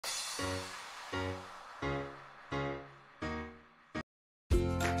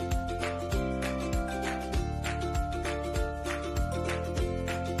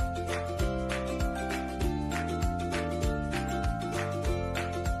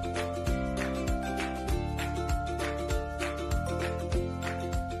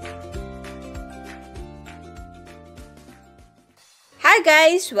Hi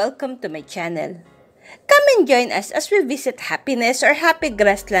guys! Welcome to my channel. Come and join us as we visit Happiness or Happy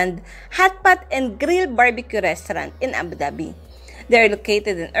Grassland Hot Pot and Grill Barbecue Restaurant in Abu Dhabi. They are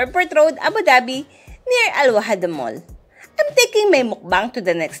located in Airport Road, Abu Dhabi, near Wahda Mall. I'm taking my mukbang to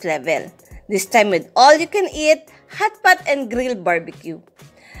the next level, this time with all-you-can-eat hot pot and grill barbecue.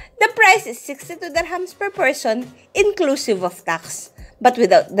 The price is 62 dirhams per person, inclusive of tax, but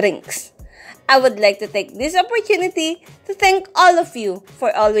without drinks. I would like to take this opportunity to thank all of you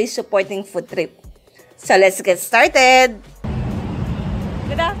for always supporting Food Tryp. So let's get started!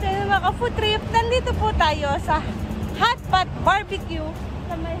 Good afternoon mga Food Tryp! Nandito po tayo sa Hot Pot Barbecue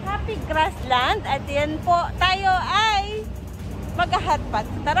sa may Happy Grassland at yan po tayo ay mag-hot pot.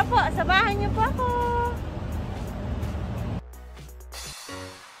 Tara po, samahan niyo po ako!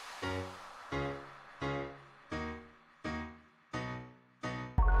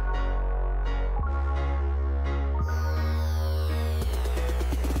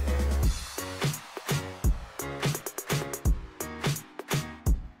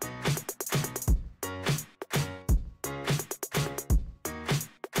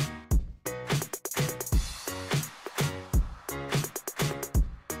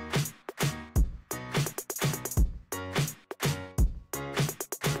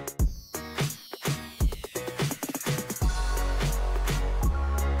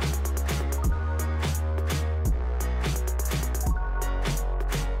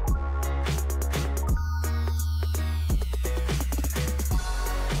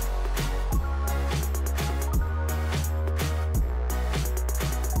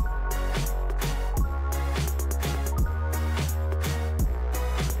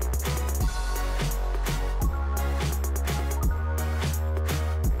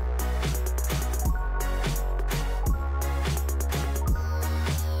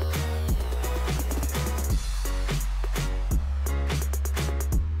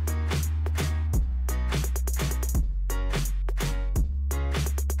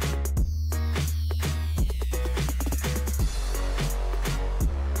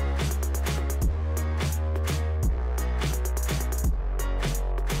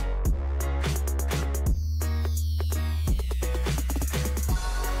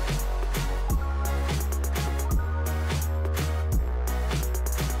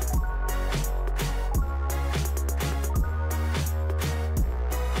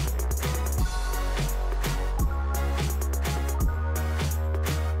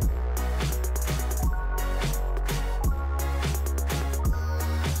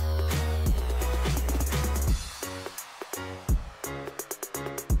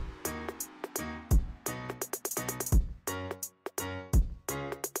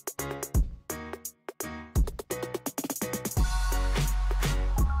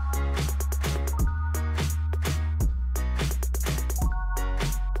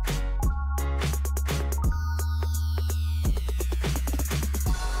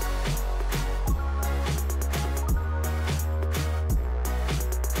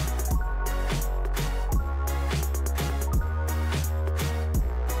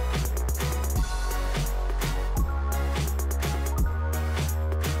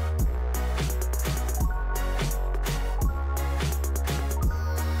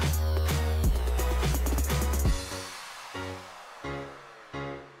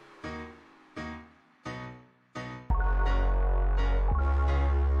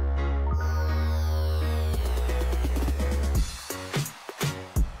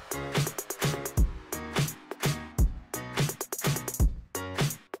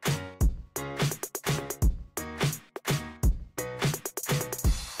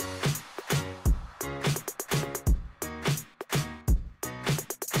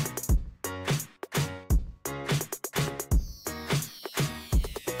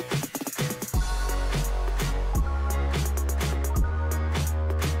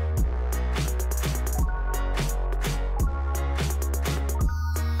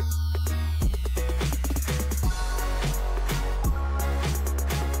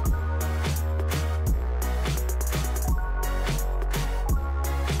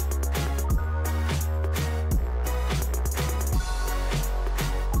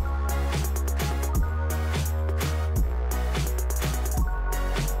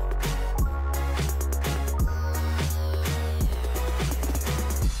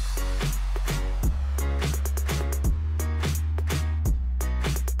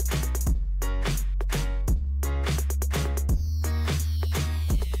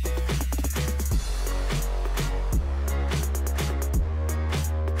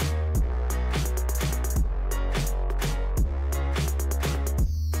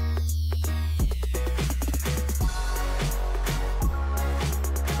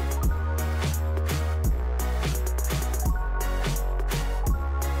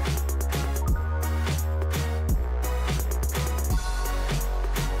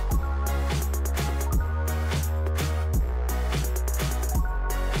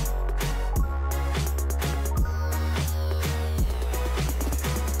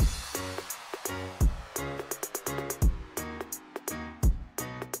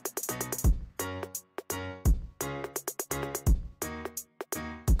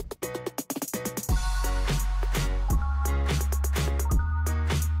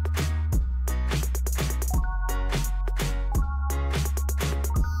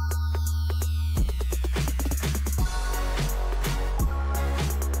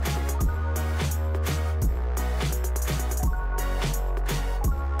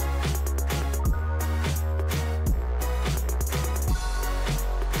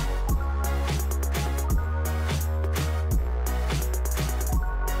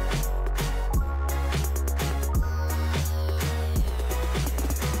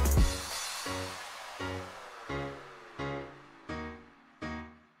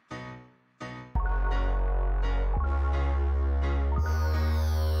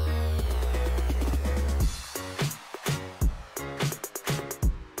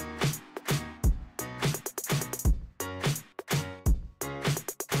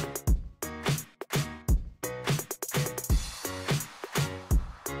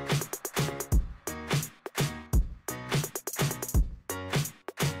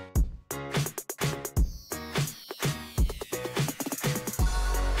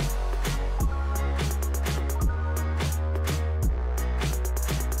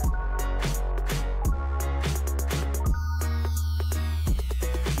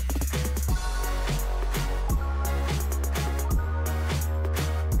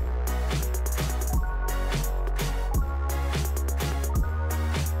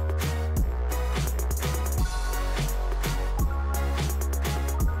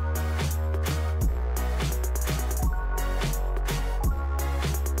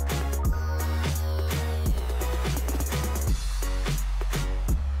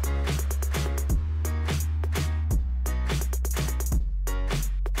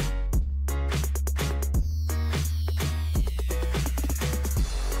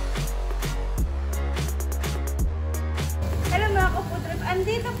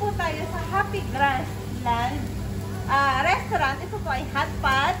 Happy Grassland restaurant. Ito po ay hot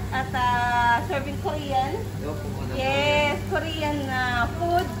pot at serving Korean. Yes, Korean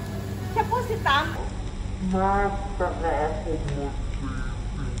food. Siya po si Tam.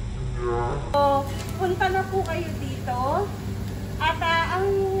 So, punta na po kayo dito. At ang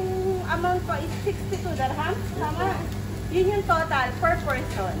amount po is 62 dirhams. Tama? Yun yung total per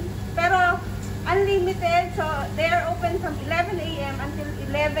person. Pero unlimited. So, they are open from 11 a.m. until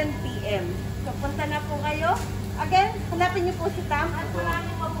 11 p.m. So, punta na po kayo. Again, hanapin niyo po si Tam at marami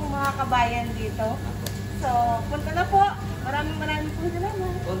po pong mga kabayan dito. So, punta na po. Maraming po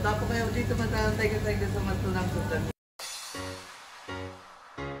salamat. Punta po kayo dito. Thank you so much to lang.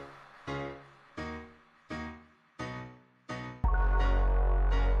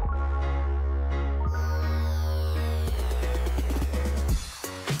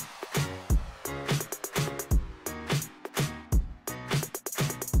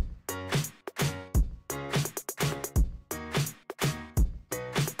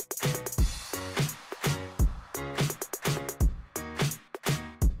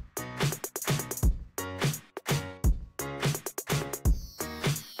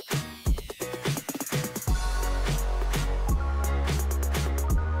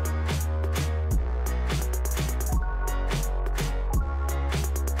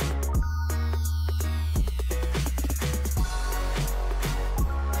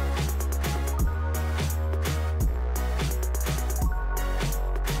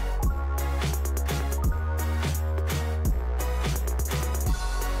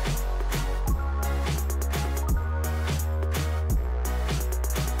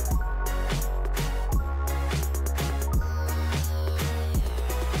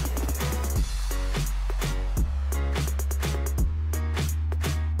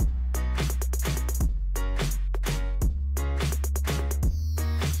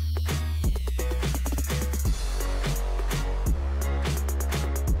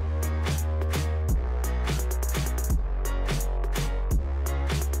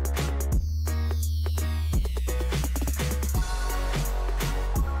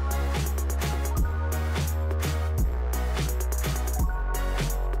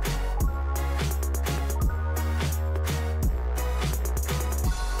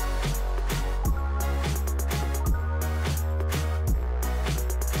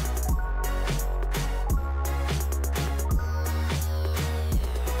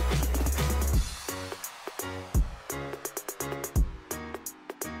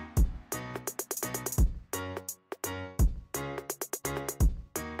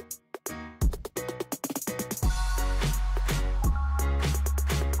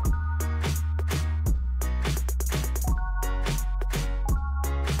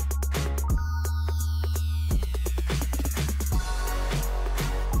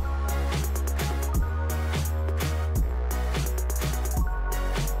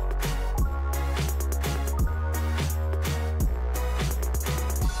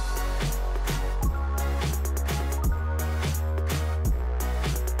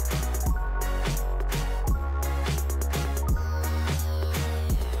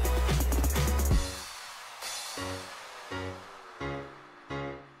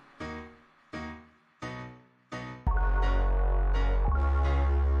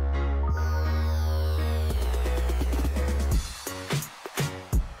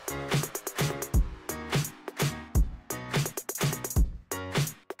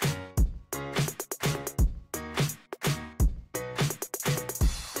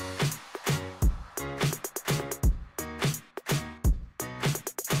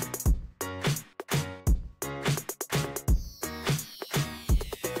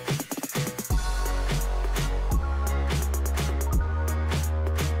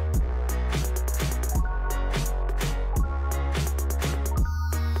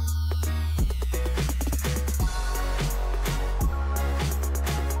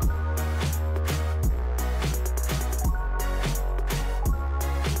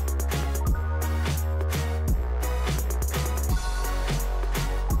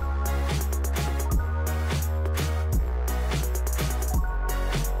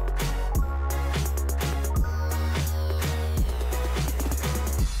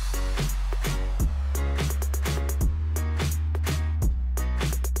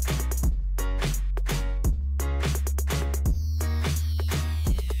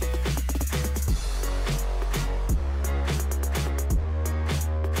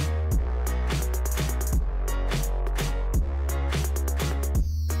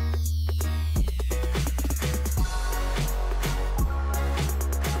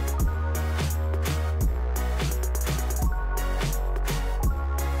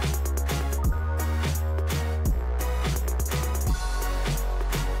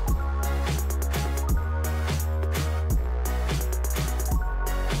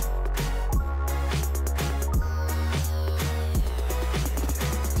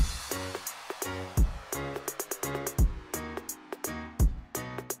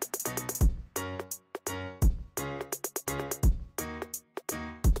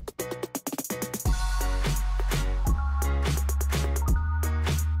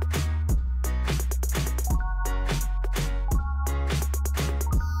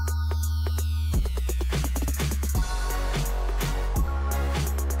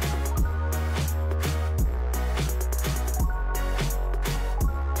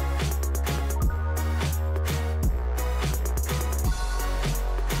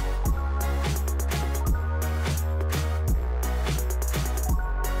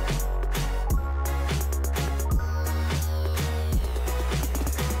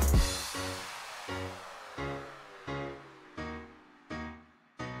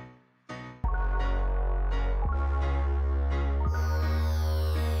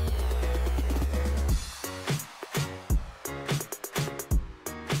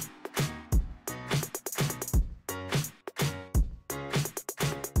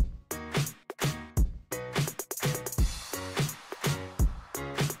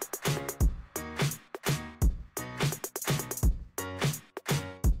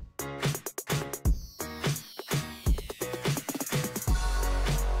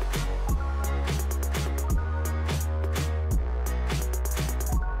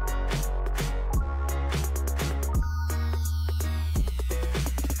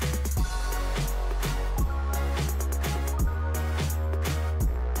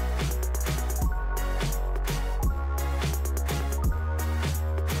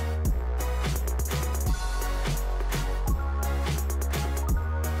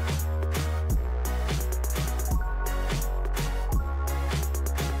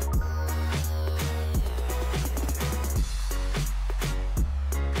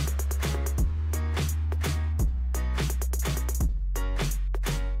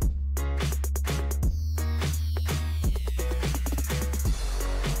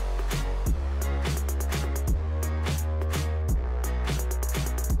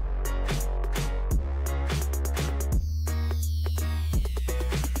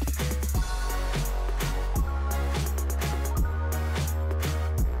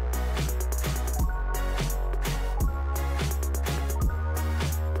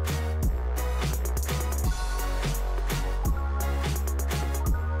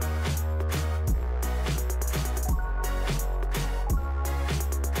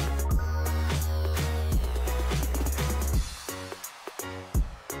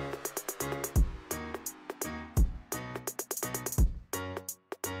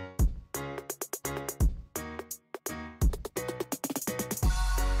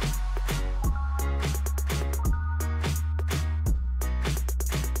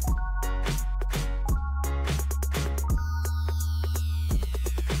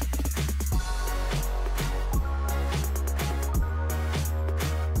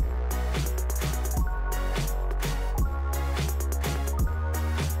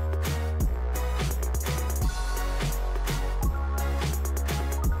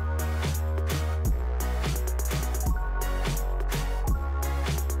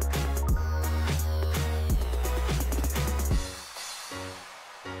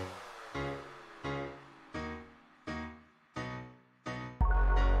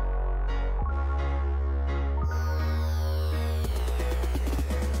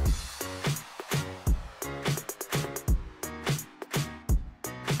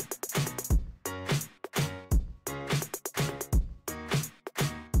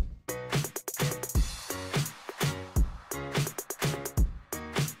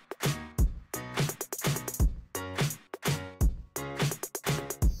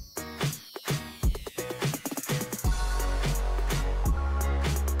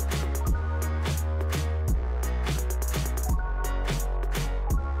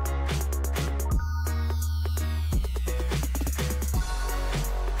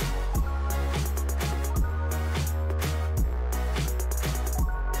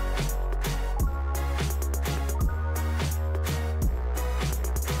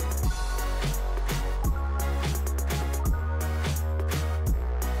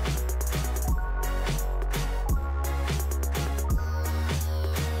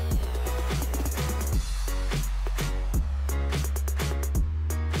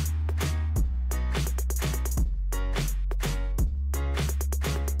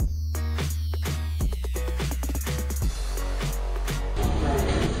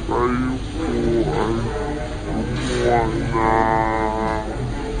 Kaya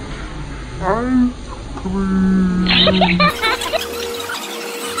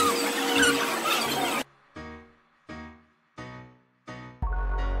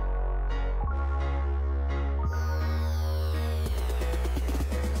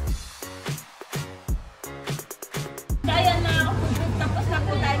na ako, tapos na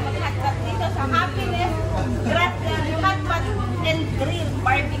po tayo mag-hotpot dito sa Happiness Grassland Hotpot and Grill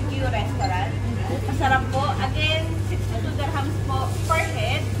Barbecue Restaurant. Masarap po. Again, 62 dirhams po per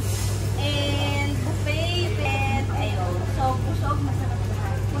head. And buffet and ayun. So, pusog, masarap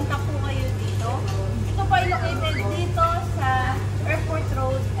lahat. Punta po kayo dito. Ito po ay located dito sa Airport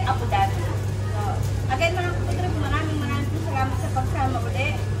Road, Abu Dhabi. So, again mga Food Tryp, maraming po salamat sa pagsama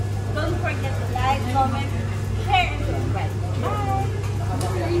ulit. Don't forget to like, comment,